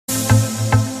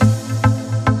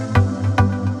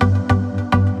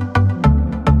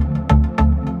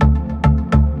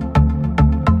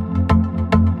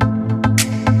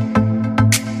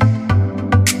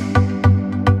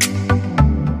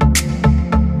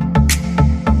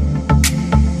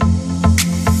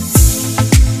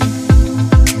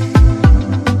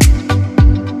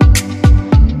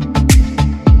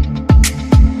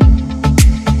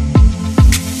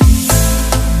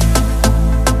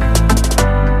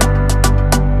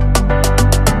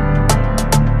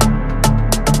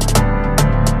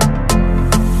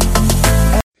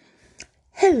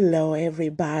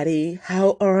everybody.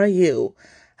 How are you?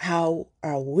 How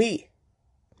are we?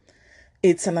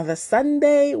 It's another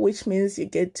Sunday, which means you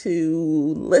get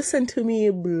to listen to me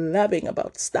blabbing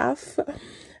about stuff.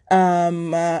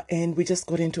 And we just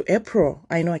got into April.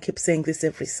 I know I keep saying this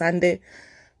every Sunday,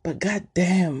 but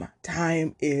goddamn,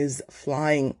 time is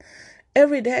flying.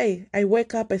 Every day I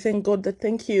wake up, I thank God that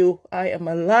thank you, I am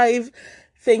alive.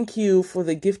 Thank you for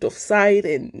the gift of sight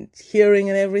and hearing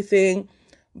and everything.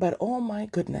 But oh my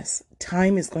goodness,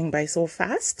 time is going by so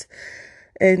fast.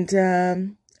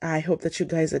 And I hope that you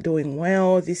guys are doing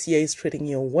well. This year is treating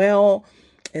you well.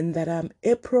 And that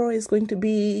April is going to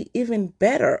be even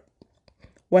better.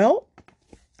 Well,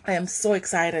 I am so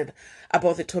excited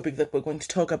about the topic that we're going to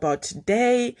talk about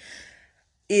today.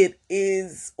 It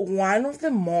is one of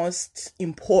the most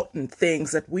important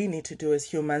things that we need to do as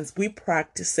humans. We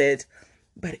practice it,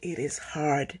 but it is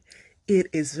hard. It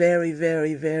is very,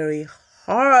 very, very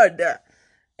hard.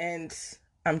 And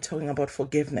I'm talking about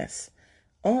forgiveness.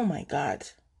 Oh my God.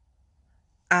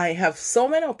 I have so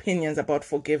many opinions about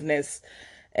forgiveness,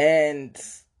 and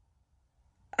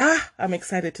I'm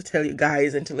excited to tell you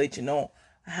guys and to let you know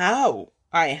how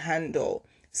I handle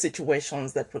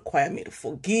situations that require me to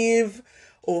forgive,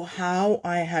 or how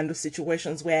I handle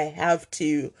situations where I have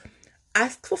to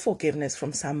ask for forgiveness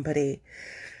from somebody.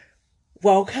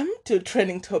 Welcome to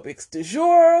Trending Topics du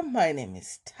jour. My name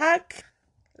is Tak.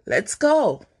 Let's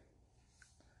go.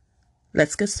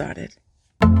 Let's get started.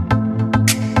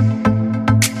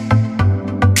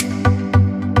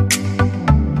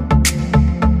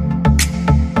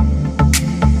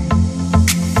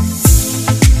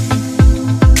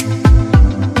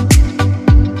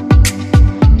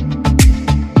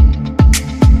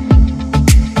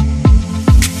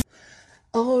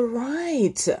 All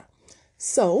right.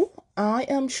 So I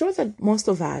am sure that most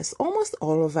of us, almost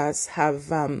all of us, have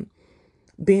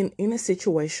been in a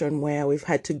situation where we've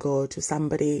had to go to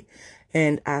somebody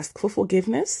and ask for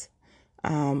forgiveness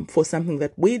for something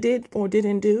that we did or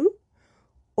didn't do.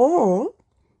 Or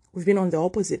we've been on the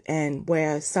opposite end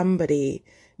where somebody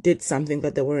did something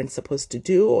that they weren't supposed to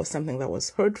do, or something that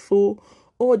was hurtful,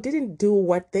 or didn't do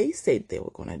what they said they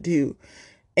were going to do.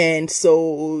 And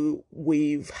so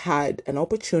we've had an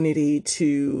opportunity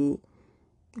to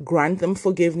grant them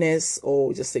forgiveness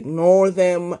or just ignore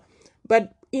them.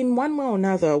 But in one way or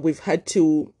another, we've had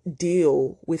to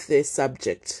deal with the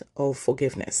subject of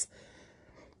forgiveness.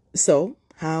 So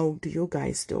how do you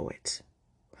guys do it?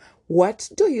 What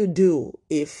do you do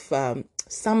if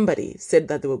somebody said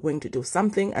that they were going to do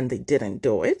something and they didn't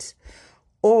do it?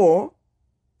 Or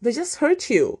they just hurt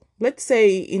you? Let's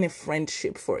say in a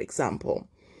friendship, for example.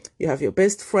 You have your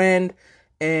best friend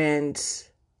and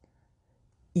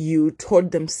you told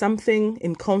them something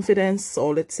in confidence,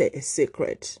 or let's say a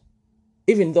secret.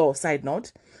 Even though, side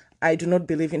note, I do not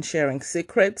believe in sharing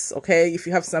secrets, okay? If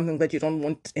you have something that you don't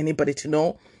want anybody to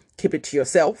know, keep it to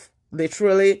yourself,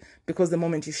 literally, because the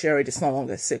moment you share it, it's no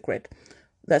longer a secret.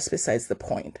 That's besides the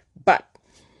point. But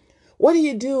what do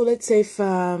you do, let's say, if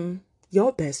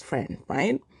your best friend,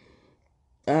 right?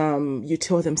 You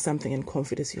tell them something in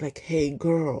confidence. You're like, hey,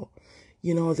 girl,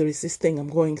 there is this thing I'm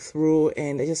going through,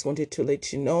 and I just wanted to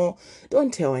let you know.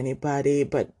 Don't tell anybody,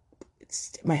 but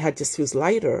my heart just feels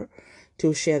lighter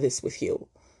to share this with you.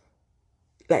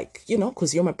 Like,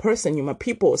 because you're my person, you're my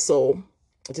people. So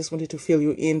I just wanted to fill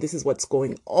you in. This is what's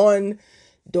going on.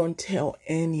 Don't tell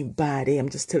anybody. I'm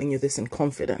just telling you this in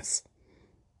confidence.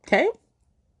 Okay?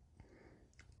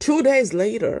 2 days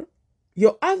later,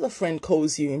 your other friend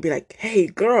calls you and be like, hey,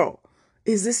 girl,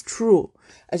 is this true?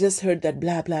 I just heard that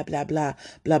blah, blah, blah, blah,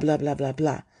 blah, blah, blah, blah,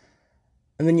 blah.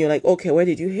 And then you're like, okay, where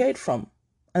did you hear it from?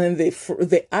 And then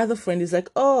the other friend is like,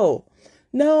 oh,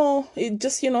 no, it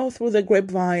just, through the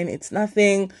grapevine. It's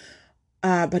nothing.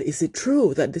 But is it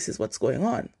true that this is what's going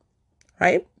on?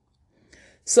 Right?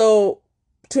 So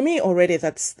to me already,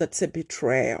 that's a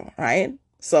betrayal, right?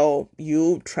 So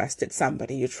you trusted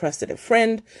somebody, you trusted a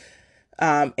friend,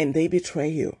 and they betray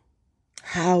you.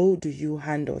 How do you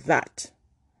handle that?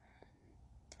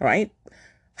 Right?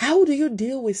 How do you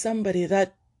deal with somebody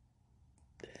that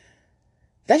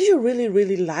you really,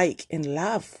 really like and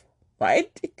love?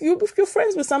 Right? If you're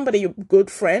friends with somebody, you're a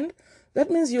good friend, that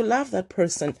means you love that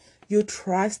person. You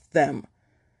trust them.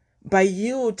 By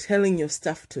you telling your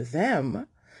stuff to them,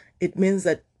 it means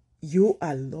that you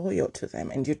are loyal to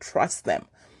them and you trust them.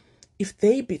 If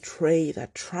they betray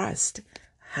that trust,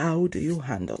 how do you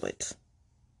handle it?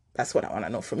 That's what I want to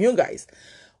know from you guys.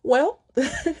 Well,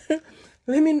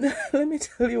 let me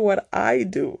tell you what I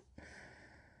do.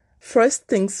 First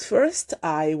things first,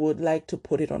 I would like to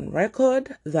put it on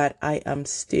record that I am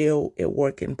still a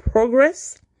work in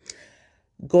progress.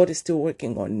 God is still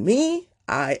working on me.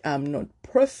 I am not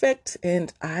perfect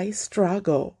and I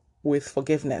struggle with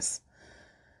forgiveness.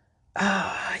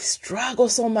 I struggle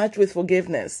so much with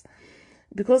forgiveness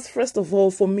because, first of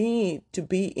all, for me to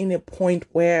be in a point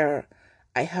where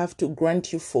I have to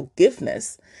grant you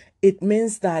forgiveness, it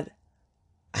means that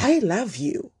I love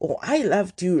you or I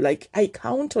loved you, like I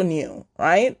count on you,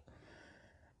 right?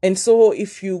 And so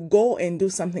if you go and do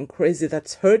something crazy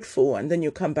that's hurtful and then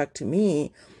you come back to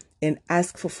me and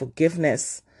ask for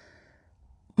forgiveness,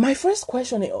 my first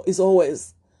question is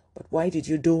always, but why did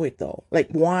you do it though? Like,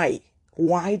 why?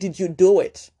 Why did you do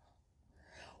it?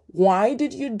 Why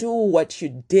did you do what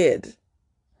you did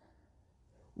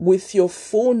with your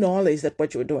full knowledge that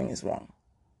what you're doing is wrong?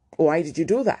 Why did you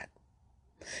do that?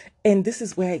 And this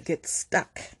is where I get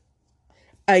stuck.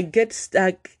 I get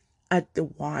stuck at the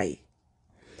why.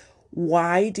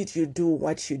 Why did you do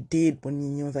what you did when you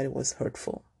knew that it was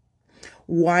hurtful?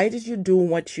 Why did you do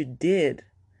what you did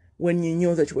when you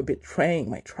knew that you were betraying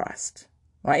my trust?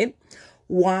 Right?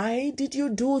 Why did you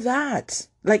do that?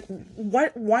 Like,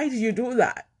 why did you do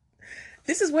that?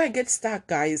 This is where I get stuck,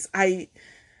 guys.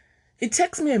 It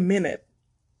takes me a minute.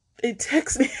 It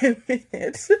takes me a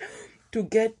minute to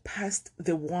get past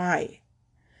the why.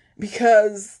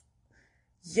 Because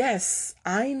yes,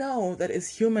 I know that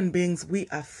as human beings, we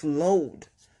are flawed.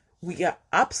 We are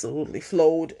absolutely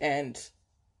flawed, and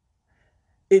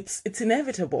it's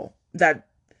inevitable that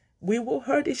we will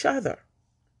hurt each other.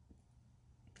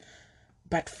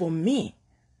 But for me,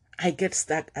 I get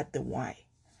stuck at the why,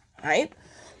 right?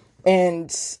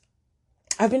 And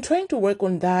I've been trying to work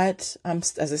on that.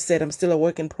 As I said, I'm still a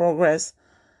work in progress.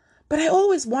 But I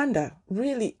always wonder,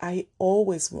 really, I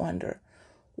always wonder,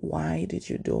 why did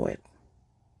you do it?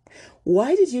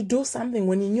 Why did you do something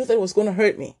when you knew that it was going to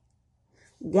hurt me?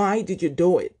 Why did you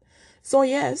do it? So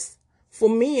yes, for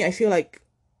me, I feel like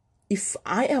if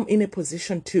I am in a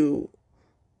position to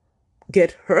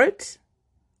get hurt,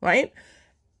 right?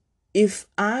 If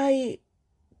I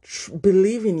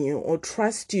believe in you or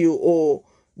trust you or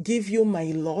give you my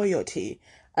loyalty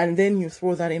and then you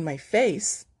throw that in my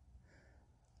face,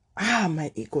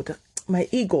 my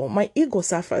ego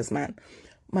suffers, man.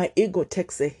 My ego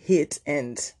takes a hit,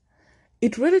 and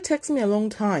it really takes me a long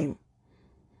time.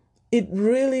 It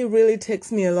really, really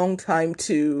takes me a long time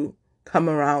to come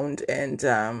around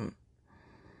and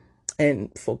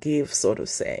forgive, so to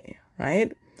say,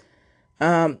 right?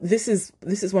 This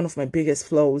is one of my biggest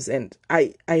flaws, and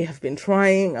I have been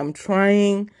trying. I'm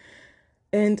trying,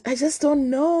 and I just don't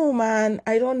know, man.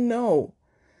 I don't know.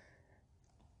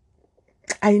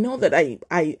 I know that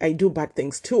I do bad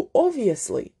things too.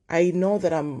 Obviously, I know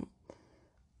that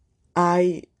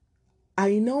I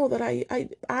know that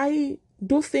I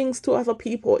do things to other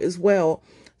people as well,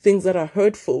 things that are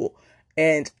hurtful,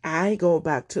 and I go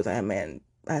back to them and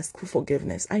ask for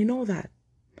forgiveness. I know that.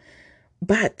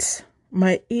 But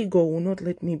my ego will not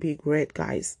let me be great,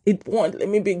 guys. It won't let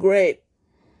me be great.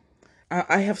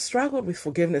 I have struggled with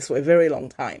forgiveness for a very long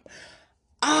time.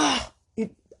 Oh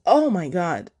my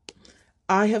God.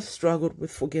 I have struggled with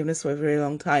forgiveness for a very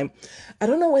long time. I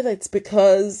don't know whether it's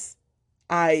because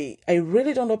I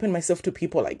really don't open myself to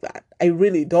people like that. I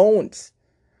really don't.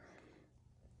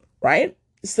 Right?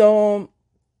 So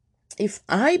if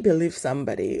I believe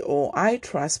somebody or I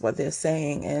trust what they're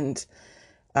saying and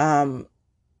I'm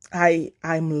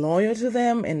loyal to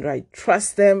them and I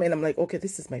trust them and I'm like, okay,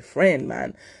 this is my friend,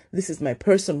 man. This is my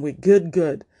person. We're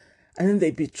good. And then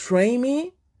they betray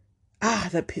me.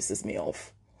 That pisses me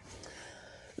off.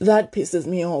 That pisses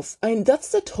me off. And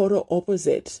that's the total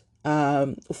opposite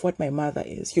of what my mother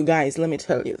is. You guys, let me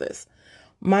tell you this.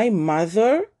 My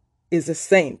mother is a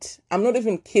saint. I'm not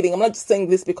even kidding. I'm not just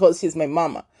saying this because she's my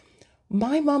mama.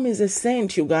 My mom is a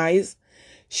saint, you guys.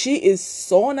 She is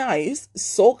so nice,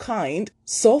 so kind,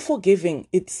 so forgiving.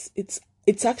 It's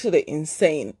actually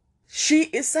insane. She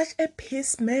is such a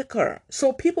peacemaker.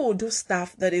 So people will do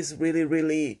stuff that is really,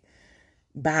 really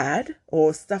bad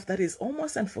or stuff that is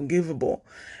almost unforgivable.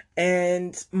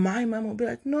 And my mom will be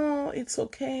like, no, it's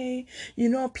okay. You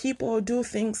know, people do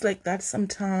things like that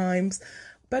sometimes,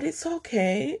 but it's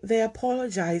okay. They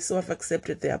apologize, so I've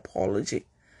accepted their apology.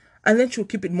 And then she'll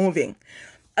keep it moving.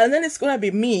 And then it's going to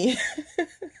be me.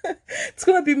 It's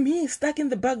going to be me stuck in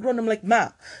the background. I'm like, Ma,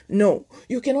 no,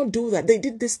 you cannot do that. They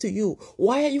did this to you.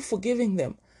 Why are you forgiving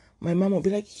them? My mom will be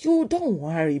like, you don't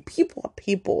worry. People are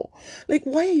people. Like,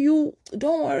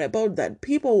 don't worry about that.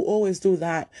 People will always do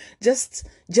that. Just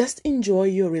enjoy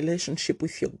your relationship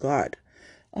with your God.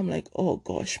 I'm like, oh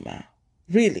gosh, Ma,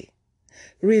 really?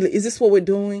 Really? Is this what we're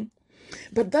doing?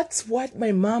 But that's what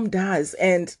my mom does.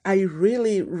 And I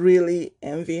really, really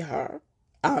envy her.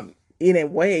 in a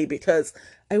way, because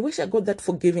I wish I got that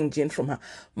forgiving gene from her.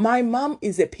 My mom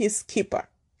is a peacekeeper.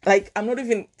 Like, I'm not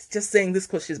even just saying this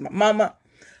because she's my mama,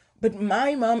 but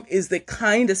my mom is the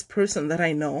kindest person that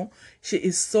I know. She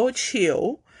is so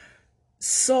chill,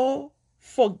 so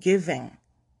forgiving.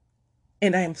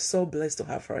 And I am so blessed to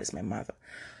have her as my mother.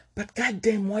 But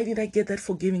goddamn, why did I get that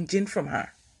forgiving gene from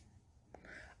her?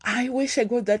 I wish I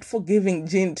got that forgiving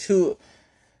gene too,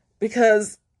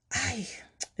 because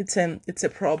it's a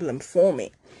problem for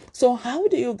me. So how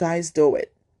do you guys do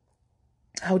it?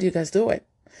 How do you guys do it?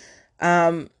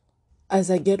 As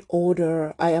I get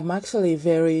older, I am actually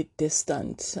very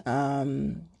distant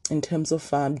in terms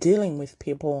of dealing with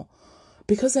people,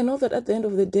 because I know that at the end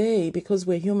of the day, because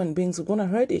we're human beings, we're going to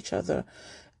hurt each other.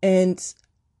 And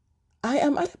I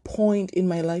am at a point in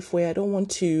my life where I don't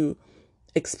want to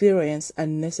experience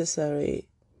unnecessary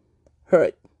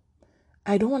hurt.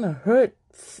 I don't want to hurt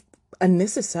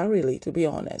unnecessarily, to be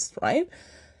honest, right?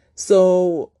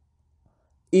 So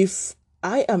if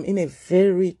I am in a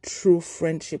very true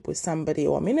friendship with somebody,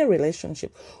 or I'm in a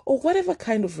relationship, or whatever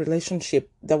kind of relationship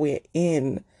that we're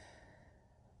in,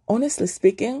 honestly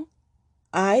speaking,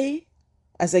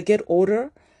 as I get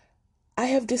older, I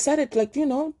have decided,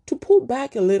 to pull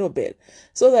back a little bit,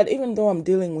 so that even though I'm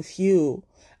dealing with you,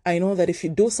 I know that if you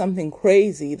do something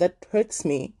crazy that hurts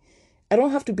me, I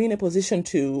don't have to be in a position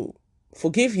to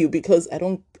forgive you, because I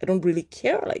don't really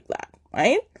care like that,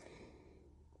 right?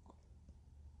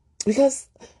 Because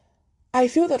I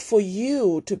feel that for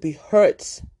you to be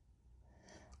hurt,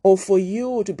 or for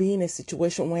you to be in a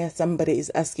situation where somebody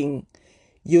is asking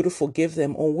you to forgive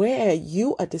them, or where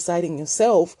you are deciding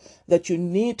yourself that you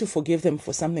need to forgive them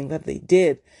for something that they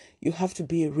did, you have to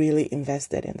be really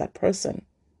invested in that person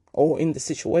or in the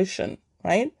situation,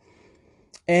 right?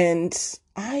 And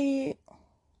I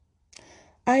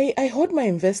hold my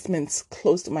investments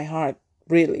close to my heart,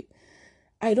 really.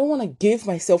 I don't want to give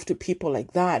myself to people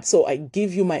like that. So I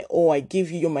give you my all. I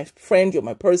give you, you're my friend, you're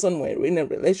my person, we're in a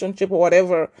relationship or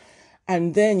whatever.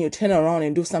 And then you turn around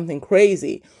and do something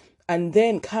crazy, and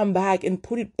then come back and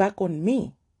put it back on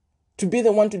me to be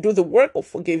the one to do the work of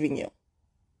forgiving you,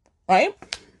 right?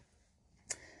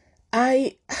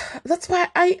 That's why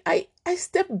I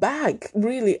step back,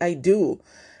 really, I do.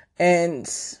 And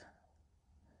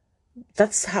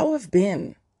that's how I've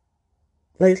been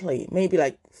lately, maybe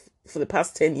like for the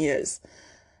past 10 years.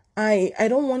 I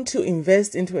don't want to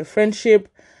invest into a friendship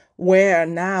where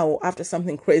now, after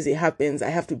something crazy happens, I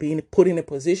have to be put in a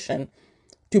position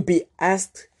to be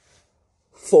asked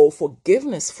for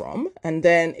forgiveness from, and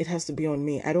then it has to be on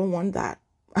me. I don't want that.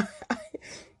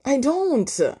 I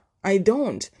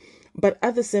don't. But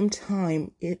at the same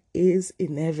time, it is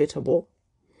inevitable.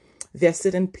 There are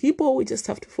certain people we just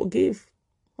have to forgive,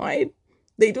 right?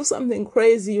 They do something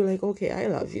crazy, you're like, okay, I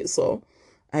love you, so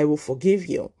I will forgive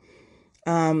you.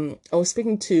 I was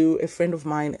speaking to a friend of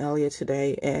mine earlier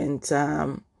today, and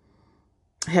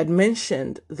had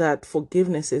mentioned that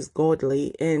forgiveness is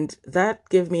godly, and that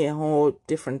gave me a whole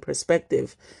different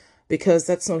perspective, because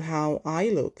that's not how I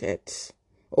look at,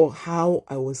 or how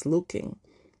I was looking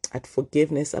at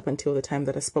forgiveness up until the time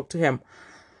that I spoke to him.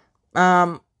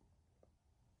 For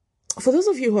those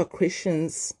of you who are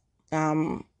Christians,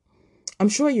 I'm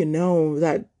sure you know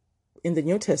that in the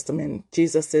New Testament,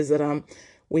 Jesus says that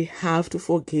we have to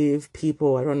forgive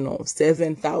people,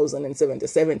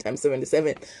 7,077 times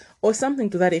 77, or something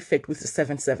to that effect, with the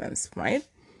 7 sevens, right?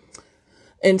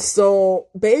 And so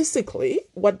basically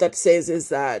what that says is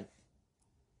that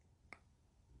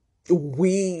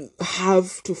we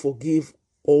have to forgive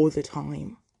all the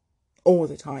time.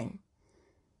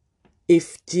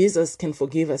 If Jesus can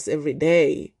forgive us every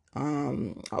day,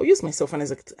 I'll use myself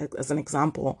as an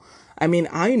example. I mean,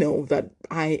 I know that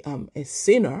I am a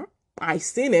sinner. I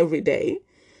sin every day.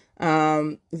 There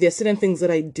are certain things that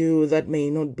I do that may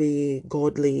not be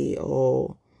godly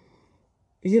or,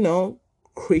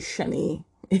 Christian-y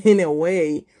in a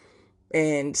way.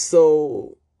 And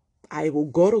so I will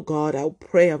go to God. I'll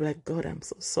pray. I'll be like, God, I'm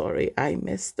so sorry. I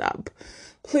messed up.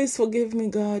 Please forgive me,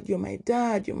 God. You're my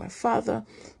dad. You're my father.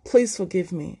 Please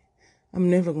forgive me. I'm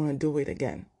never going to do it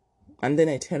again. And then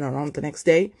I turn around the next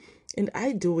day and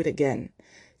I do it again.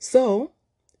 So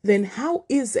then how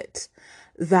is it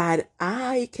that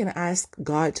I can ask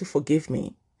God to forgive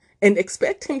me and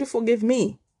expect him to forgive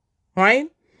me,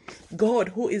 right? God,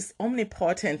 who is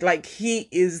omnipotent, like he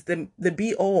is the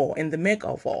be all and the make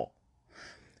of all.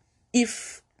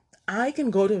 If I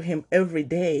can go to him every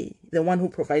day, the one who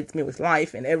provides me with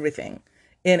life and everything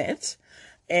in it,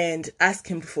 and ask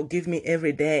him to forgive me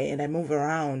every day, and I move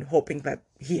around hoping that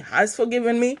he has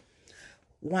forgiven me,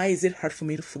 why is it hard for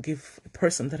me to forgive a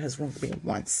person that has wronged me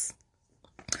once?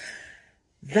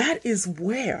 that is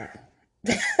where,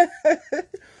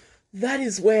 that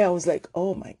is where I was like,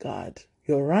 oh my God,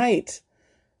 you're right.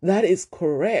 That is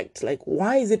correct. Like,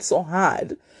 why is it so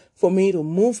hard for me to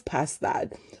move past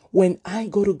that? When I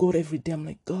go to God every day, I'm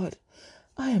like, God,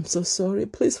 I am so sorry.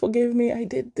 Please forgive me. I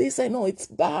did this. I know it's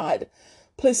bad.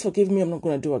 Please forgive me. I'm not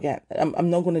going to do it again. I'm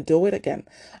not going to do it again.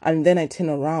 And then I turn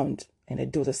around and I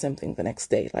do the same thing the next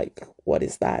day. Like, what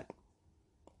is that?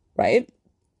 Right?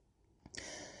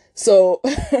 So,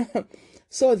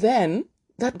 so then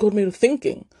that got me to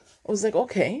thinking. I was like,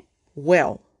 okay,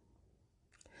 well,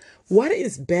 what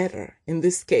is better in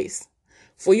this case?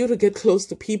 For you to get close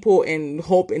to people and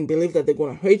hope and believe that they're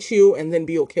going to hurt you and then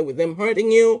be okay with them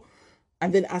hurting you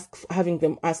and then having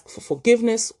them ask for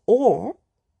forgiveness, or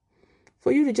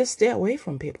for you to just stay away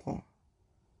from people,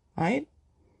 right?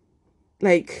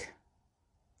 Like,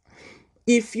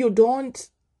 if you don't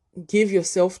give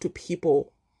yourself to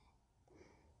people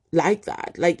like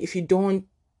that, like if you don't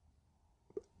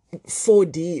fall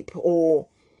deep or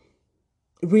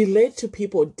relate to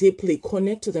people deeply,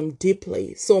 connect to them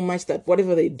deeply, so much that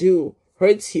whatever they do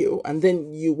hurts you, and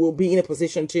then you will be in a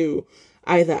position to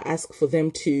either ask for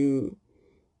them to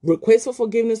request for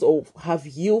forgiveness or have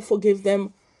you forgive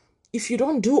them. If you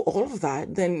don't do all of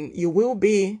that, then you will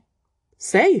be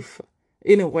safe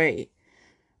in a way.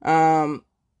 And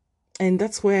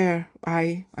that's where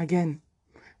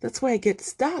that's where I get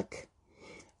stuck.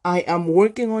 I am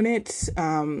working on it.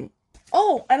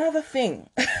 Oh, another thing.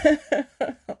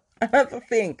 Another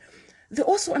thing.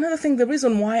 Another thing, the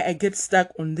reason why I get stuck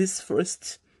on this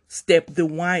first step, the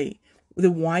why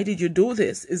did you do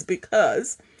this, is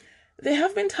because there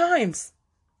have been times,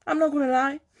 I'm not going to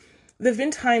lie, there have been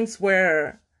times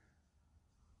where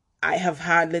I have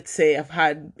had, let's say, I've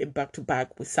had a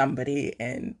back-to-back with somebody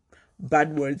and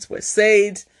bad words were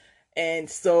said. And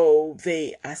so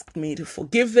they asked me to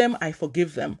forgive them. I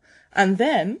forgive them. And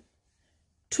then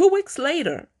 2 weeks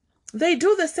later, they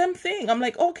do the same thing. I'm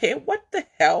like, okay, what the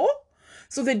hell?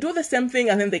 So they do the same thing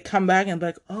and then they come back and be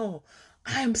like, oh,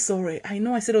 I'm sorry. I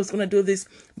know I said I was going to do this,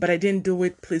 but I didn't do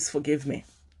it. Please forgive me.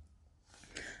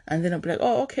 And then I'll be like,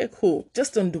 oh, okay, cool.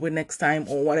 Just don't do it next time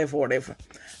or whatever.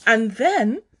 And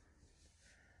then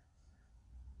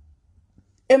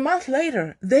a month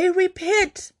later, they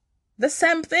repeat the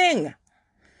same thing.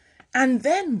 And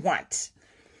then what?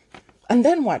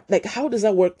 Like, how does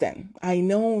that work then? I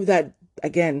know that,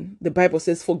 again, the Bible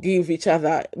says forgive each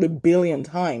other 1,000,000,000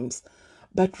 times.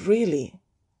 But really,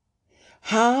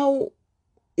 how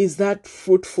is that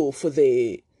fruitful for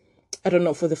the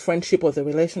friendship or the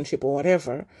relationship or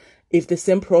whatever, if the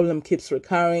same problem keeps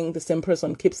recurring, the same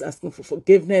person keeps asking for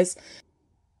forgiveness,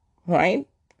 right?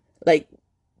 Like,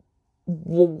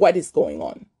 what is going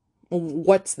on?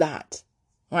 What's that,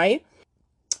 right?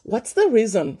 What's the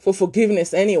reason for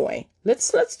forgiveness anyway?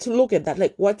 Let's look at that.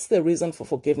 Like, what's the reason for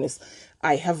forgiveness?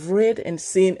 I have read and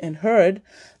seen and heard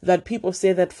that people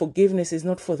say that forgiveness is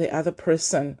not for the other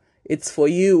person, it's for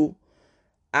you.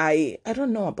 I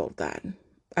don't know about that.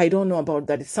 I don't know about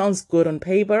that. It sounds good on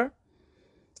paper.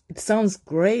 It sounds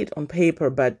great on paper,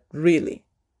 but really,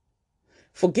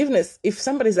 forgiveness, if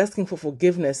somebody's asking for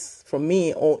forgiveness from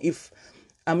me, or if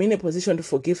I'm in a position to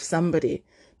forgive somebody,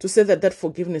 to say that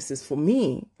forgiveness is for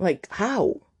me, like,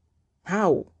 how,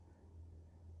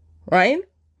 right?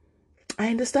 I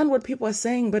understand what people are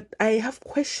saying, but I have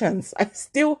questions. I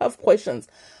still have questions.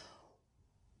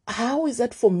 How is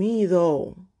that for me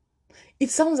though? It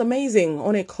sounds amazing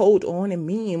on a quote or on a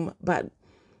meme, but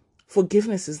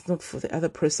forgiveness is not for the other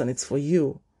person, it's for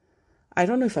you. I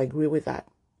don't know if I agree with that.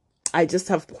 I just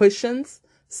have questions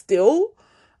still.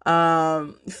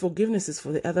 Forgiveness is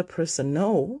for the other person.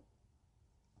 No.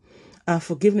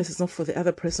 Forgiveness is not for the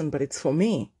other person, but it's for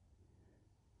me.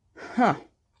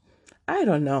 I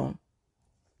don't know.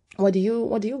 What do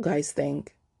you guys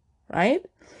think? Right?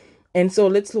 And so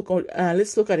let's look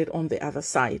at it on the other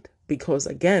side, because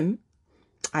again,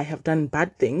 I have done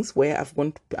bad things where I've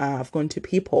gone to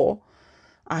people.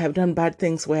 I have done bad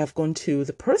things where I've gone to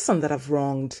the person that I've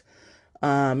wronged,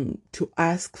 to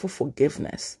ask for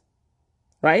forgiveness,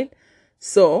 right?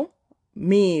 So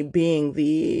me being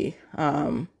the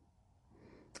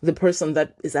person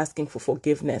that is asking for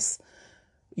forgiveness,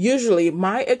 usually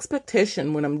my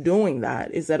expectation when I'm doing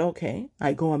that is that, okay,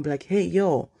 I go and be like, hey,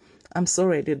 yo, I'm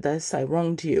sorry I did this. I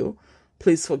wronged you.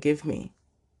 Please forgive me.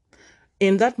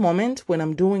 In that moment when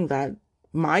I'm doing that,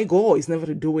 my goal is never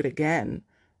to do it again,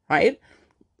 right?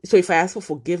 So if I ask for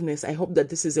forgiveness, I hope that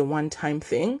this is a one-time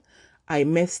thing. I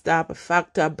messed up, I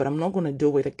fucked up, but I'm not going to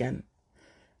do it again.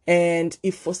 And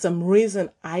if for some reason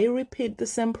I repeat the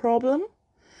same problem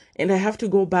and I have to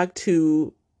go back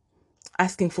to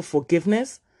asking for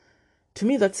forgiveness, to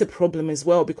me, that's a problem as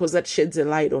well, because that sheds a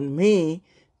light on me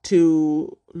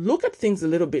to look at things a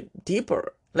little bit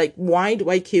deeper. Like, why do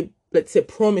I keep, let's say,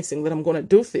 promising that I'm going to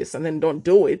do this and then don't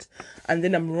do it? And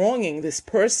then I'm wronging this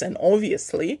person,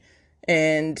 obviously.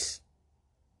 And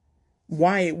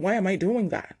why am I doing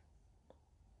that?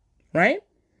 Right?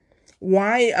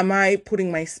 Why am I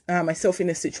putting myself in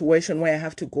a situation where I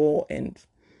have to go and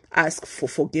ask for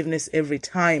forgiveness every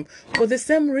time for the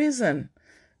same reason?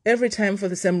 Every time for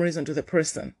the same reason to the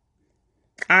person.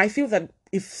 I feel that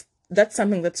if that's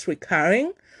something that's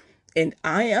recurring and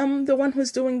I am the one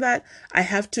who's doing that, I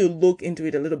have to look into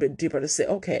it a little bit deeper to say,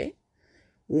 okay,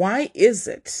 why is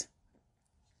it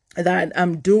that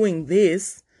I'm doing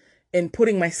this and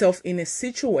putting myself in a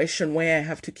situation where I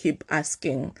have to keep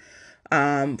asking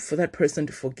for that person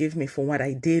to forgive me for what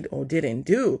I did or didn't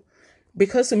do?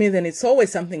 Because to me, then it's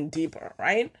always something deeper,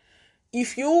 right?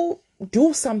 If you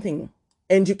do something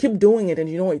and you keep doing it and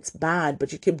you know it's bad,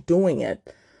 but you keep doing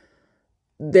it,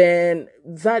 then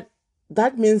that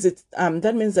means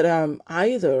that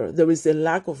either there is a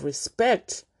lack of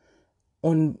respect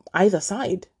on either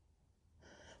side.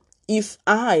 If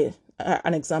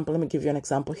an example, let me give you an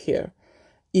example here.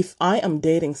 If I am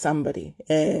dating somebody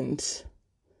and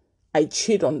I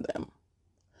cheat on them,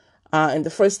 and the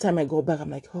first time I go back,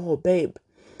 I'm like, oh, babe,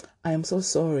 I am so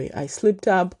sorry. I slipped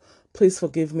up. Please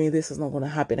forgive me. This is not going to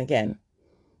happen again.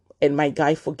 And my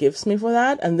guy forgives me for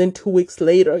that. And then 2 weeks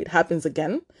later, it happens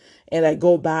again. And I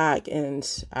go back and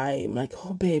I'm like,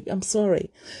 oh, babe, I'm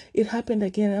sorry. It happened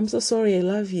again. I'm so sorry. I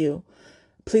love you.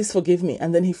 Please forgive me.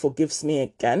 And then he forgives me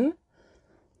again.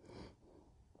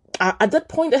 At that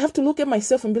point, I have to look at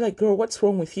myself and be like, girl, what's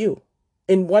wrong with you?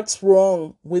 And what's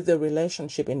wrong with the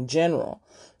relationship in general,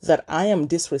 that I am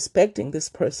disrespecting this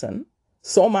person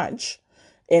so much.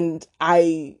 And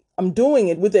I'm doing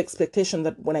it with the expectation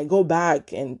that when I go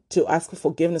back and to ask for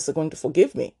forgiveness, they're going to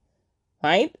forgive me,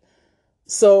 right?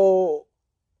 So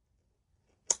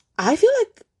I feel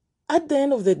like at the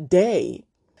end of the day,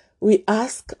 we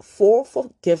ask for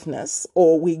forgiveness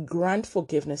or we grant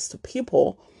forgiveness to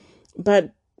people,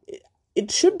 but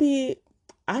it should be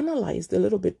analyzed a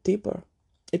little bit deeper.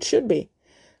 It should be.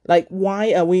 Like,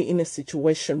 why are we in a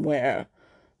situation where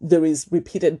there is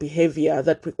repeated behavior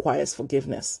that requires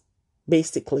forgiveness?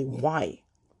 Basically, why?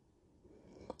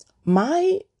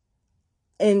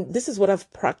 And this is what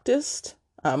I've practiced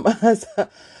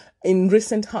in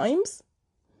recent times.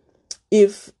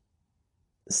 If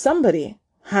somebody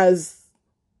has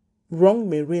wronged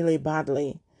me really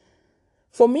badly,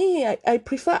 for me, I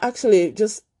prefer actually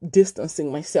just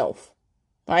distancing myself,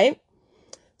 right?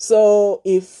 So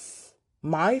if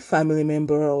my family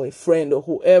member or a friend or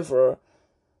whoever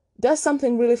does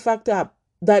something really fucked up,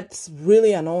 that's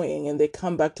really annoying, and they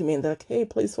come back to me and they're like, hey,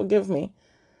 please forgive me.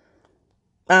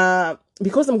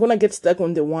 Because I'm going to get stuck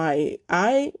on the why,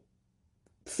 I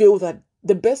feel that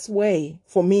the best way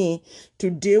for me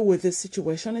to deal with this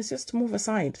situation is just to move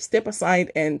aside, step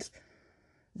aside, and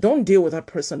don't deal with that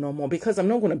person no more, because I'm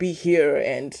not going to be here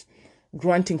and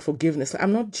granting forgiveness.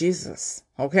 I'm not Jesus,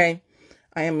 okay?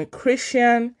 I am a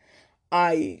Christian.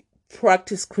 I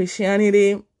practice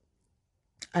Christianity.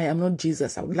 I am not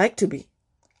Jesus. I would like to be.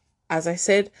 As I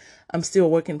said, I'm still a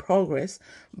work in progress,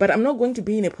 but I'm not going to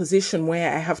be in a position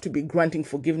where I have to be granting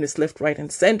forgiveness left, right,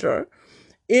 and center,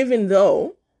 even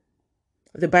though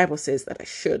the Bible says that I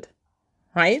should,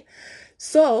 right?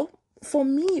 So for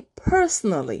me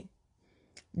personally,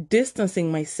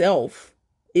 distancing myself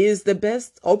is the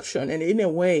best option, and in a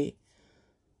way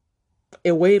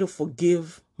to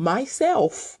forgive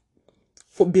myself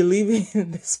for believing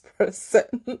in this person.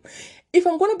 If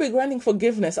I'm going to be granting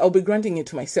forgiveness, I'll be granting it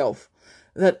to myself.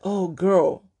 That, oh,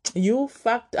 girl, you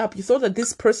fucked up. You thought that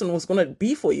this person was going to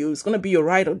be for you. It's going to be your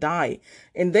ride or die.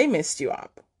 And they messed you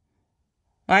up.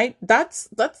 Right? That's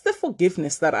the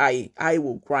forgiveness that I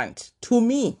will grant to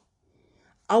me.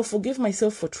 I'll forgive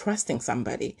myself for trusting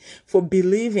somebody, for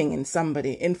believing in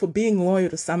somebody, and for being loyal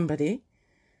to somebody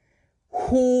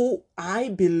who I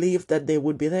believe that they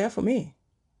would be there for me.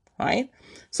 Right?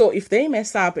 So if they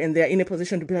mess up and they're in a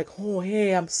position to be like, oh,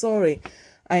 hey, I'm sorry,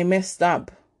 I messed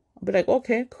up, I'll be like,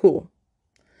 okay, cool.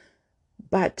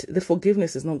 But the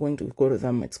forgiveness is not going to go to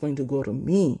them. It's going to go to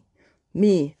me.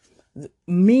 Me.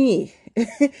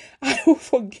 I will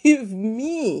forgive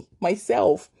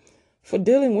myself for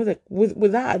dealing with it,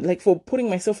 with that, like for putting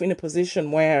myself in a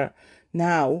position where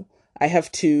now I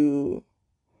have to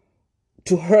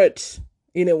hurt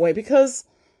in a way, because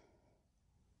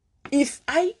if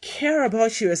I care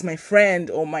about you as my friend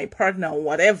or my partner or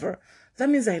whatever, that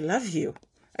means I love you.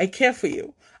 I care for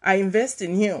you. I invest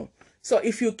in you. So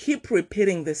if you keep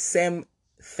repeating the same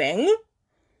thing,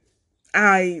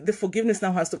 the forgiveness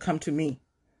now has to come to me,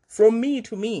 from me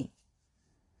to me.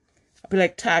 I'll be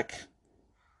like, Tak,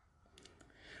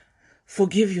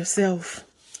 forgive yourself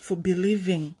for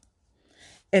believing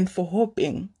and for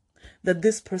hoping that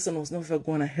this person was never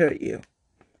going to hurt you.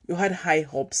 You had high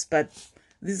hopes, but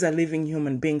these are living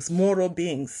human beings, mortal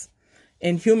beings.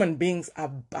 And human beings are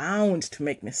bound to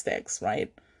make mistakes,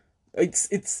 right?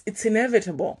 It's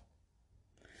inevitable.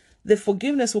 The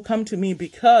forgiveness will come to me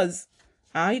because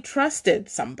I trusted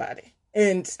somebody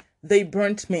and they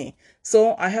burnt me.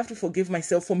 So I have to forgive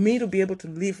myself for me to be able to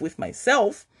live with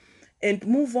myself and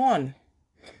move on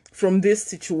from this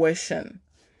situation.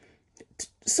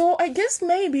 So I guess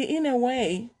maybe in a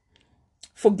way,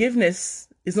 forgiveness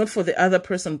is not for the other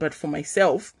person, but for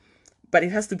myself. But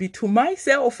it has to be to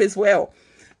myself as well.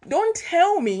 Don't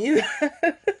tell me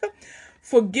that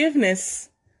forgiveness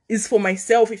is for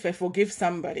myself if I forgive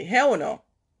somebody. Hell no.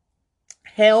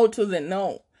 Hell to the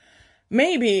no.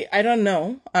 Maybe, I don't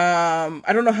know. I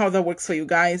don't know how that works for you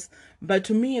guys. But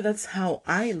to me, that's how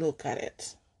I look at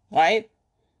it. Right?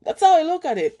 That's how I look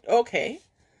at it. Okay,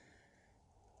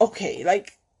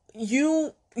 like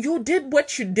you did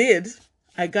what you did.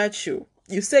 I got you.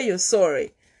 You say you're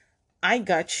sorry. I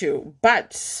got you.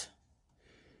 But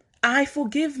I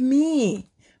forgive me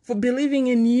for believing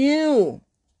in you.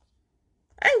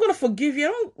 I ain't gonna forgive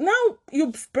you. Now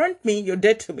you've burnt me. You're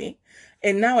dead to me.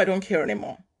 And now I don't care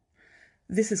anymore.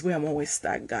 This is where I'm always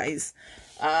stuck, guys.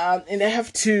 And I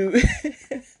have to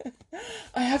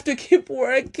I have to keep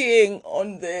working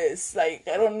on this. Like,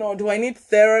 I don't know. Do I need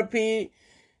therapy?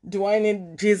 Do I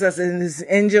need Jesus and his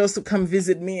angels to come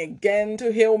visit me again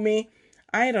to heal me?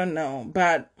 I don't know.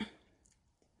 But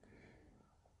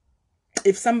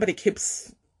if somebody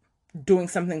keeps doing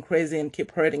something crazy and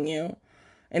keeps hurting you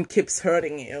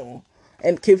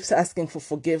and keeps asking for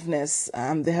forgiveness,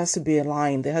 there has to be a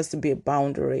line. There has to be a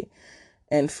boundary.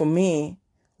 And for me,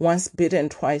 once bitten,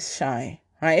 twice shy,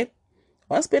 right?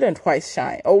 Once bitten, twice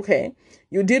shy. Okay,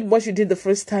 you did what you did the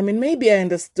first time, and maybe I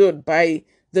understood by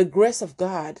the grace of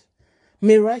God,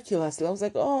 miraculously. I was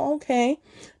like, oh, okay.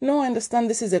 No, I understand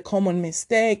this is a common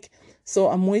mistake. So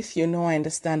I'm with you. No, I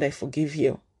understand. I forgive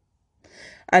you.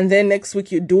 And then next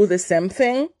week you do the same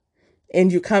thing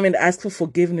and you come and ask for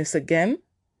forgiveness again.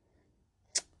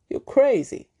 You're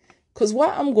crazy. Because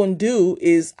what I'm going to do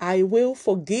is I will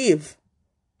forgive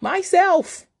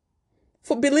myself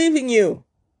for believing you,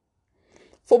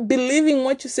 for believing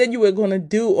what you said you were going to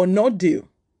do or not do.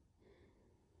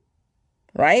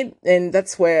 Right? And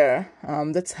that's where,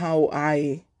 that's how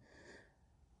I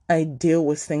deal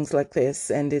with things like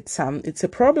this. And it's a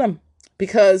problem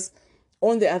because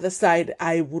on the other side,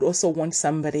 I would also want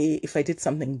somebody, if I did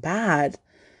something bad,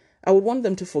 I would want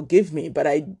them to forgive me, but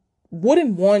I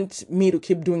wouldn't want me to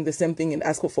keep doing the same thing and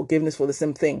ask for forgiveness for the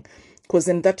same thing, because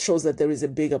then that shows that there is a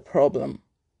bigger problem.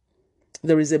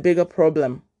 There is a bigger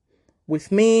problem with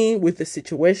me, with the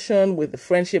situation, with the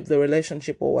friendship, the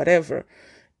relationship, or whatever.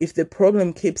 If the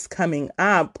problem keeps coming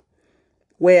up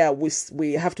where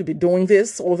we have to be doing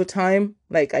this all the time,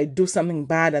 like I do something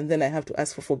bad and then I have to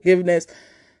ask for forgiveness,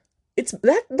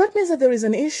 that means that there is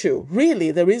an issue. Really,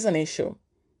 there is an issue,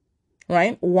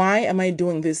 right? Why am I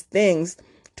doing these things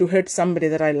to hurt somebody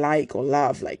that I like or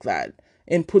love like that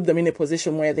and put them in a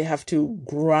position where they have to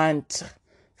grant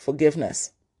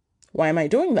forgiveness? Why am I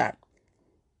doing that?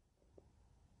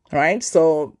 Right?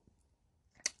 So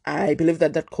I believe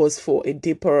that calls for a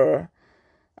deeper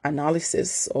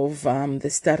analysis of the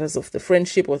status of the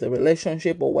friendship or the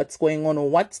relationship or what's going on or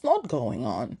what's not going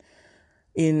on.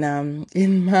 In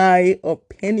my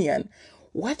opinion,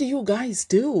 what do you guys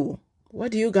do?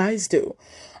 What do you guys do?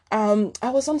 I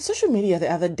was on social media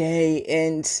the other day,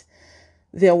 and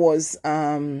there was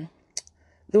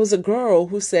a girl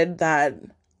who said that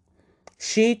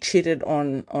she cheated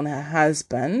on her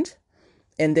husband,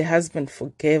 and the husband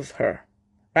forgave her.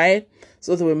 Right?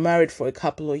 So they were married for a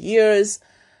couple of years.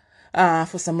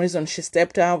 For some reason, she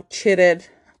stepped out, cheated,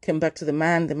 came back to the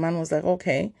man. The man was like,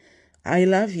 okay, I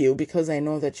love you because I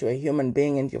know that you're a human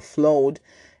being and you're flawed.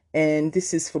 And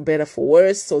this is for better, for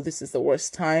worse. So this is the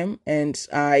worst time. And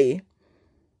I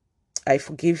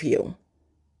forgive you.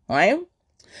 Right?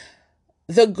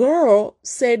 The girl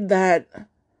said that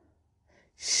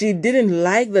she didn't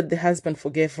like that the husband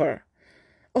forgave her.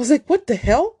 I was like, what the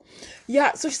hell?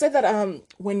 Yeah. So she said that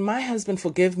when my husband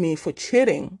forgave me for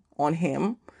cheating on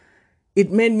him,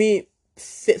 it made me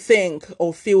think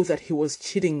or feel that he was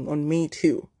cheating on me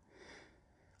too.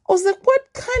 I was like,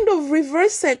 what kind of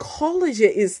reverse psychology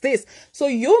is this? So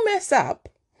you mess up,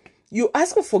 you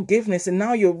ask for forgiveness, and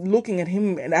now you're looking at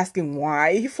him and asking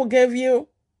why he forgave you.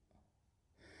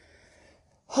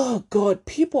 Oh God,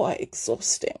 people are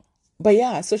exhausting. But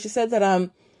yeah, so she said that I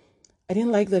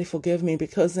didn't like that he forgave me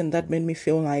because then that made me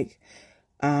feel like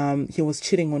he was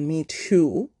cheating on me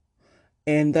too.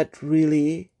 And that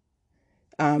really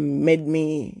made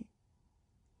me,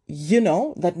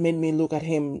 that made me look at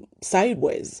him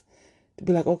sideways. To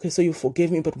be like, okay, so you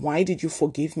forgave me, but why did you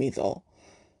forgive me though?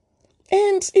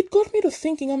 And it got me to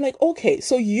thinking, I'm like, okay,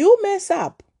 so you mess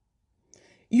up.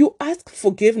 You ask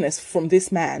forgiveness from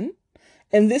this man,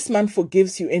 and this man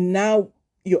forgives you, and now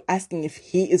you're asking if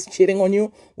he is cheating on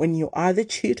you when you are the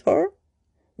cheater?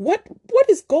 What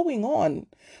is going on?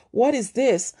 What is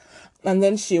this? And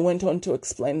then she went on to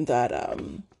explain that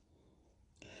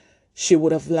she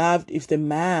would have loved if the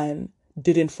man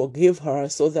didn't forgive her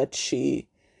so that she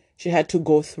had to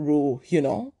go through,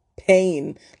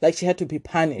 pain, like she had to be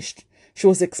punished. She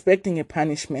was expecting a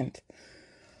punishment.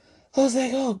 I was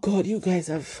like, oh God, you guys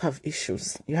have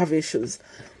issues. You have issues.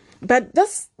 But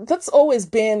that's always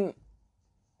been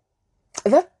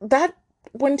that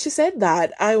when she said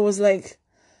that, I was like,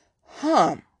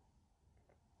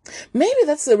 maybe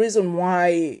that's the reason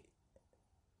why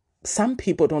some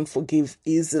people don't forgive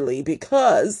easily,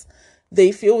 because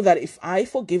they feel that if I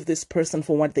forgive this person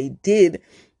for what they did,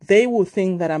 they will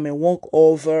think that I'm a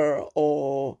walkover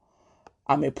or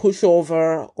I'm a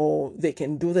pushover, or they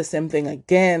can do the same thing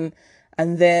again.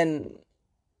 And then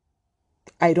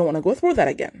I don't want to go through that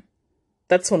again.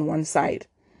 That's on one side.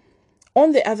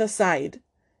 On the other side,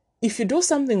 if you do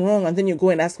something wrong and then you go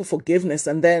and ask for forgiveness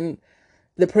and then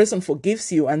the person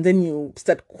forgives you and then you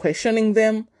start questioning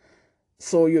them,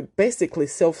 so you're basically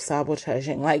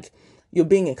self-sabotaging, like you're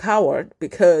being a coward,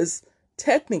 because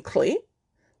technically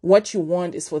what you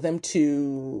want is for them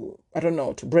to, I don't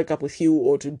know, to break up with you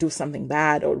or to do something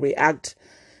bad or react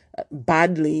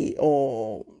badly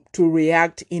or to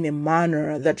react in a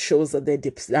manner that shows that they're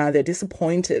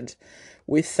disappointed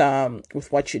with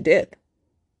what you did,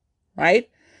 right?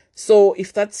 So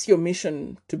if that's your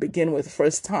mission to begin with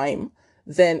first time,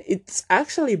 then it's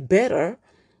actually better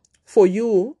for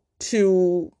you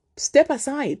to step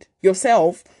aside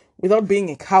yourself without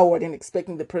being a coward and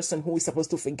expecting the person who is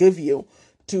supposed to forgive you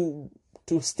to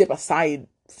step aside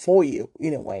for you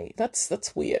in a way.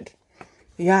 That's weird.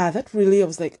 Yeah, that really, I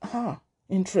was like,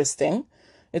 interesting.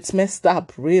 It's messed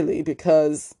up, really,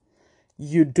 because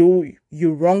you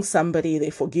wrong somebody, they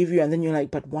forgive you, and then you're like,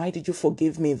 but why did you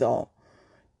forgive me though?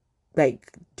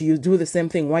 Like, do you do the same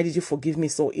thing? Why did you forgive me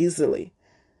so easily?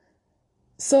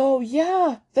 So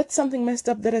yeah, that's something messed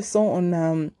up that I saw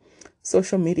on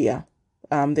social media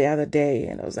the other day,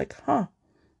 and I was like,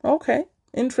 okay,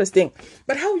 interesting.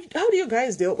 But how do you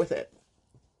guys deal with it?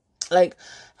 Like,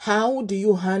 how do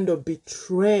you handle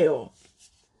betrayal?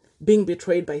 Being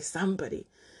betrayed by somebody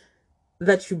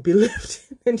that you believed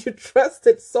in and you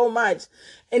trusted so much,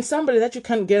 and somebody that you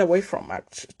can't get away from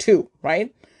too,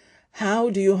 right? How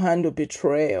do you handle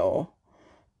betrayal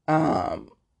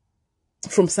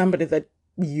from somebody that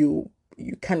you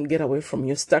can't get away from?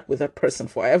 You're stuck with that person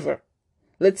forever.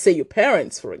 Let's say your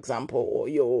parents, for example, or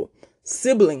your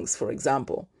siblings, for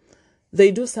example.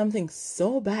 They do something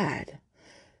so bad,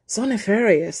 so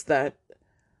nefarious, that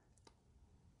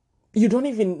you don't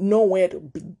even know where to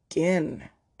begin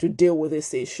to deal with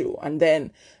this issue. And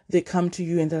then they come to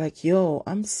you and they're like, yo,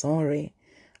 I'm sorry.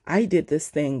 I did this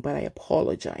thing, but I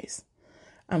apologize.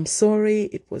 I'm sorry.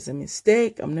 It was a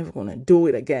mistake. I'm never going to do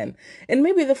it again. And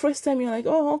maybe the first time you're like,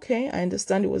 oh, okay, I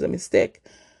understand it was a mistake.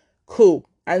 Cool.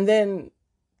 And then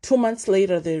 2 months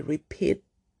later, they repeat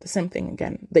the same thing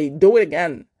again. They do it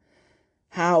again.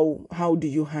 How do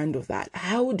you handle that?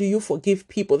 How do you forgive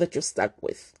people that you're stuck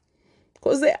with?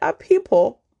 Because there are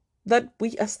people that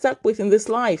we are stuck with in this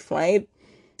life, right?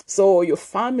 So your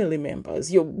family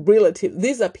members, your relatives,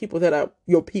 these are people that are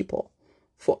your people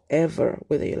forever,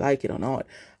 whether you like it or not.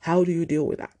 How do you deal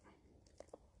with that?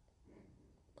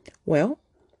 Well,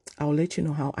 I'll let you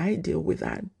know how I deal with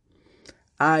that.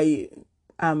 I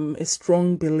am a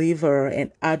strong believer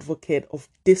and advocate of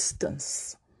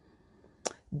distance.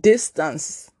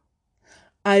 Distance.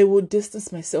 I would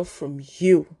distance myself from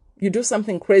you. You do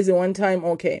something crazy one time,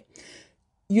 okay.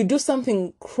 You do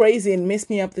something crazy and mess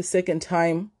me up the second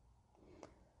time,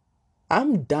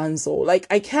 I'm done. So, like,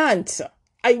 I can't.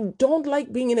 I don't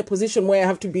like being in a position where I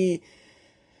have to be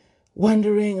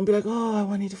wondering and be like, oh, I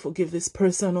want you to forgive this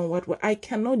person or what. I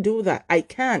cannot do that. I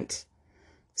can't.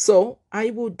 So I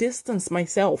will distance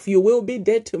myself. You will be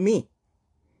dead to me.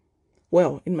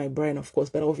 Well, in my brain, of course,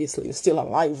 but obviously you're still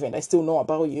alive and I still know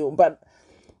about you. But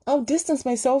I'll distance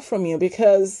myself from you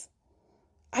because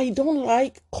I don't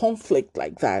like conflict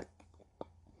like that.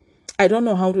 I don't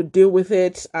know how to deal with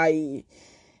it.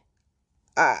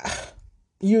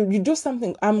 You do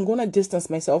something, I'm going to distance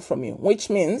myself from you, which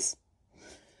means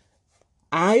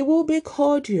I will be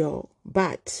cordial,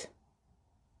 but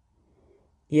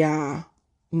yeah,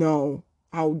 no,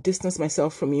 I'll distance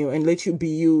myself from you and let you be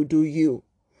you, do you.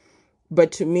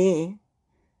 But to me,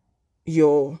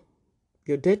 you're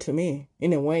dead to me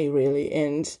in a way, really.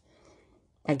 And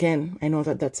again, I know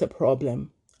that that's a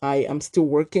problem. I am still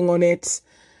working on it.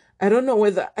 I don't know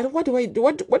whether, what do I do?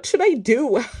 What should I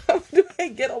do? How do I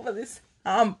get over this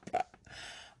hump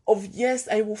of, yes,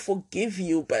 I will forgive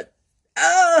you, but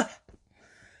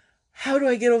how do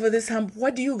I get over this hump?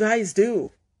 What do you guys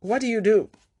do? What do you do?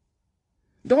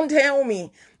 Don't tell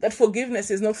me that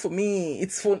forgiveness is not for me.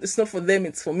 It's not for them,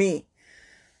 it's for me.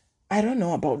 I don't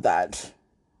know about that.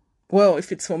 Well,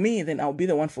 if it's for me, then I'll be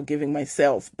the one forgiving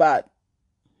myself. But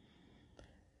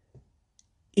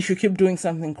if you keep doing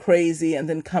something crazy and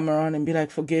then come around and be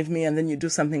like, forgive me, and then you do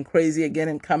something crazy again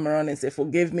and come around and say,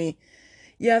 forgive me.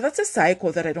 Yeah, that's a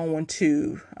cycle that I don't want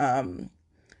to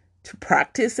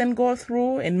practice and go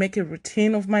through and make a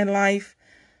routine of my life.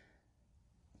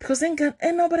 Because ain't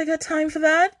nobody got time for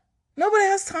that. Nobody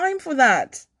has time for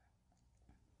that.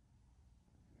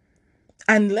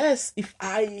 Unless if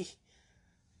I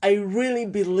really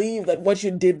believe that what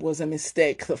you did was a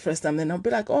mistake the first time, then I'll be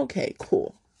like, okay,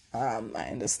 cool. I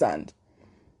understand.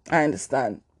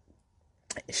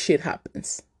 Shit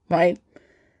happens, right?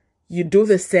 You do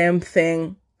the same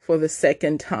thing for the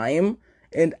second time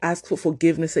and ask for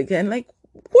forgiveness again. Like,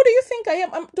 who do you think I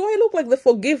am? Do I look like the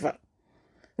forgiver?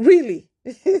 Really?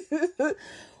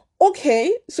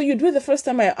 Okay, so you do it the first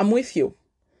time, I'm with you.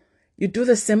 You do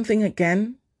the same thing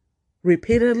again,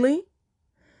 repeatedly?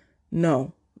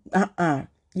 No.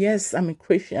 Yes, I'm a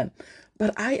Christian,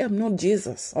 but I am not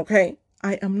Jesus, okay?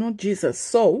 I am not Jesus.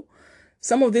 So,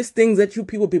 some of these things that you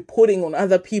people be putting on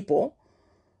other people,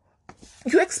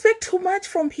 you expect too much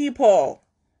from people.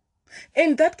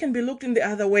 And that can be looked in the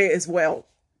other way as well,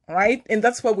 right? And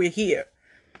that's why we're here.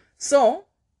 So,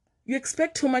 you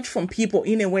expect too much from people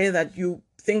in a way that you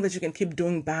think that you can keep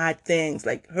doing bad things,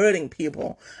 like hurting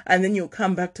people, and then you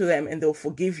come back to them and they'll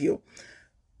forgive you.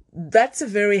 That's a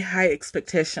very high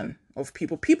expectation of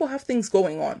people. People have things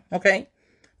going on, okay?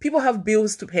 People have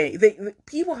bills to pay.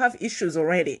 People have issues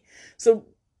already. So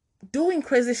doing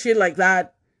crazy shit like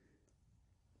that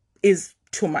is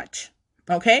too much,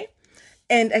 okay?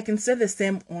 And I can say the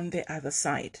same on the other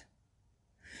side.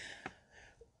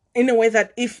 In a way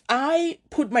that if I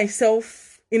put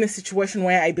myself in a situation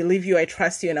where I believe you, I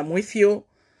trust you, and I'm with you,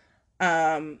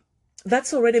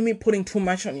 that's already me putting too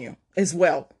much on you as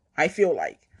well. I feel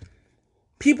like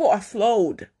people are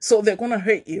flawed, so they're going to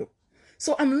hurt you.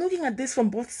 So I'm looking at this from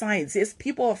both sides. Yes,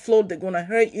 people are flawed, they're going to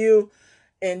hurt you,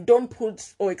 and don't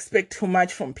put or expect too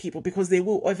much from people because they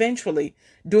will eventually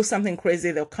do something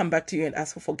crazy. They'll come back to you and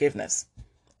ask for forgiveness.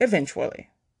 Eventually,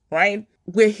 right?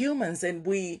 We're humans and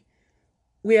we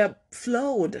are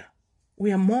flawed.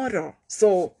 We are mortal.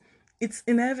 So it's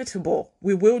inevitable.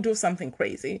 We will do something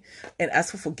crazy and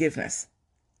ask for forgiveness.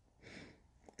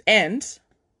 And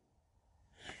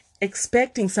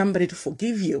expecting somebody to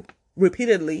forgive you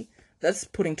repeatedly, that's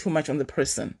putting too much on the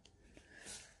person.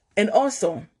 And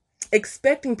also,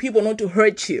 expecting people not to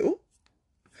hurt you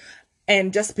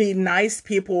and just be nice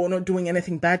people, not doing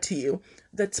anything bad to you,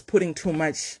 that's putting too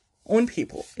much on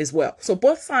people as well. So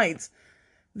both sides.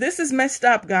 This is messed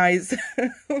up, guys.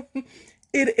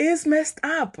 It is messed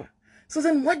up. So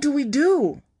then what do we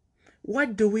do?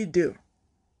 What do we do?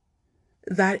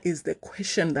 That is the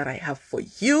question that I have for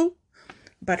you.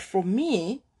 But for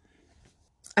me,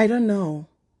 I don't know.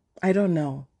 I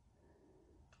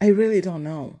really don't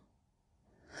know.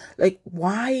 Like,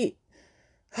 why?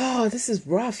 Oh, this is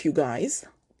rough, you guys.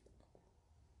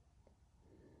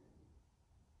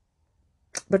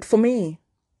 But for me,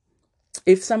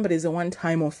 if somebody is a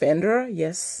one-time offender,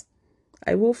 yes,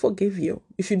 I will forgive you.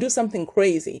 If you do something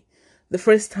crazy, the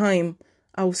first time,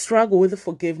 I'll struggle with the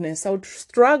forgiveness. I'll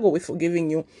struggle with forgiving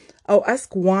you. I'll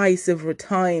ask why several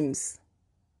times.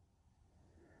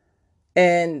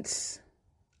 And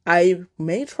I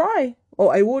may try,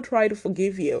 or I will try to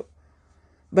forgive you.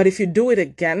 But if you do it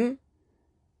again,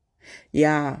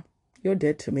 yeah, you're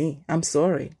dead to me. I'm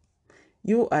sorry.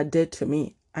 You are dead to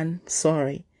me. I'm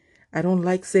sorry. I don't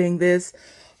like saying this,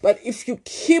 but if you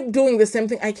keep doing the same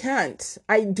thing, I can't.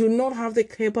 I do not have the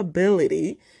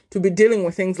capability to be dealing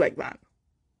with things like that.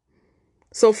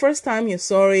 So first time you're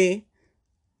sorry,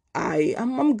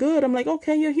 I'm good. I'm like,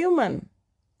 okay, you're human.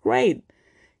 Great.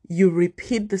 You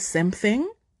repeat the same thing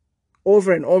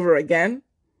over and over again.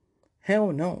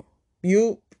 Hell no.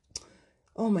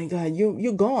 Oh my God,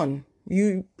 you're gone.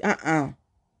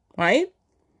 Right?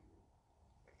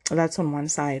 That's on one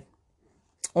side.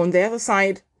 On the other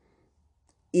side,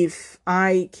 if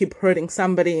I keep hurting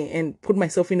somebody and put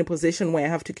myself in a position where I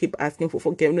have to keep asking for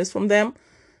forgiveness from them,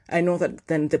 I know that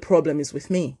then the problem is with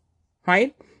me,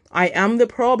 right? I am the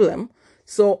problem.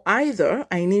 So either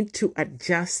I need to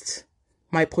adjust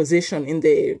my position in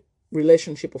the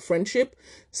relationship or friendship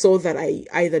so that I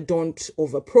either don't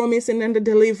overpromise and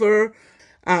underdeliver,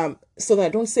 so that I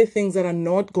don't say things that are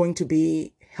not going to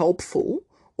be helpful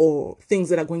or things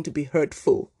that are going to be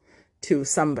hurtful to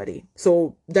somebody.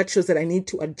 So that shows that I need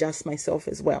to adjust myself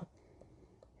as well.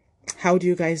 How do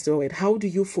you guys do it? How do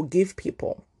you forgive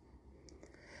people?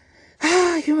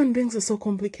 Human beings are so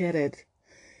complicated.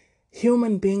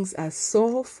 Human beings are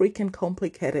so freaking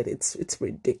complicated. It's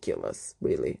ridiculous,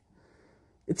 really.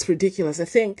 It's ridiculous. I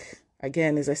think,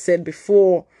 again, as I said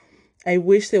before, I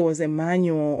wish there was a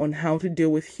manual on how to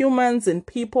deal with humans and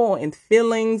people and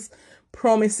feelings,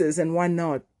 promises and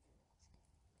whatnot.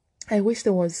 I wish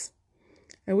there was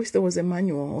a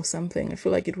manual or something. I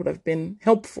feel like it would have been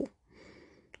helpful.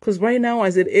 Because right now,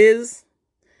 as it is,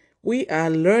 we are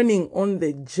learning on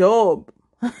the job.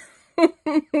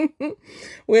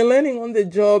 We're learning on the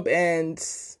job, and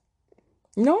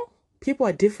people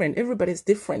are different. Everybody's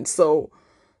different. So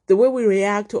the way we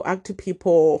react or act to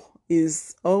people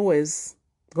is always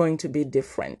going to be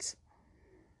different.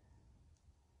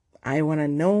 I want to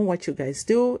know what you guys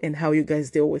do and how you guys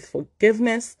deal with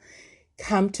forgiveness.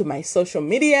 Come to my social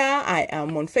media. I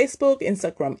am on Facebook,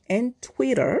 Instagram, and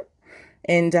Twitter.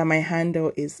 And my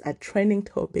handle is at Trending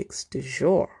Topics du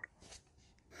Jour.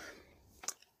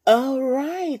 All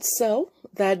right. So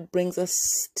that brings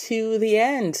us to the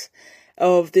end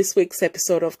of this week's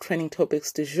episode of Trending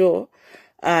Topics du Jour.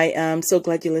 I am so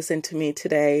glad you listened to me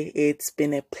today. It's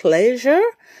been a pleasure.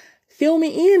 Fill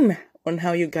me in on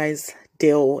how you guys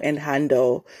deal and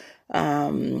handle,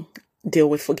 deal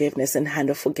with forgiveness and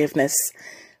handle forgiveness.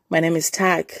 My name is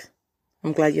Tak.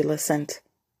 I'm glad you listened.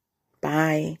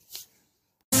 Bye.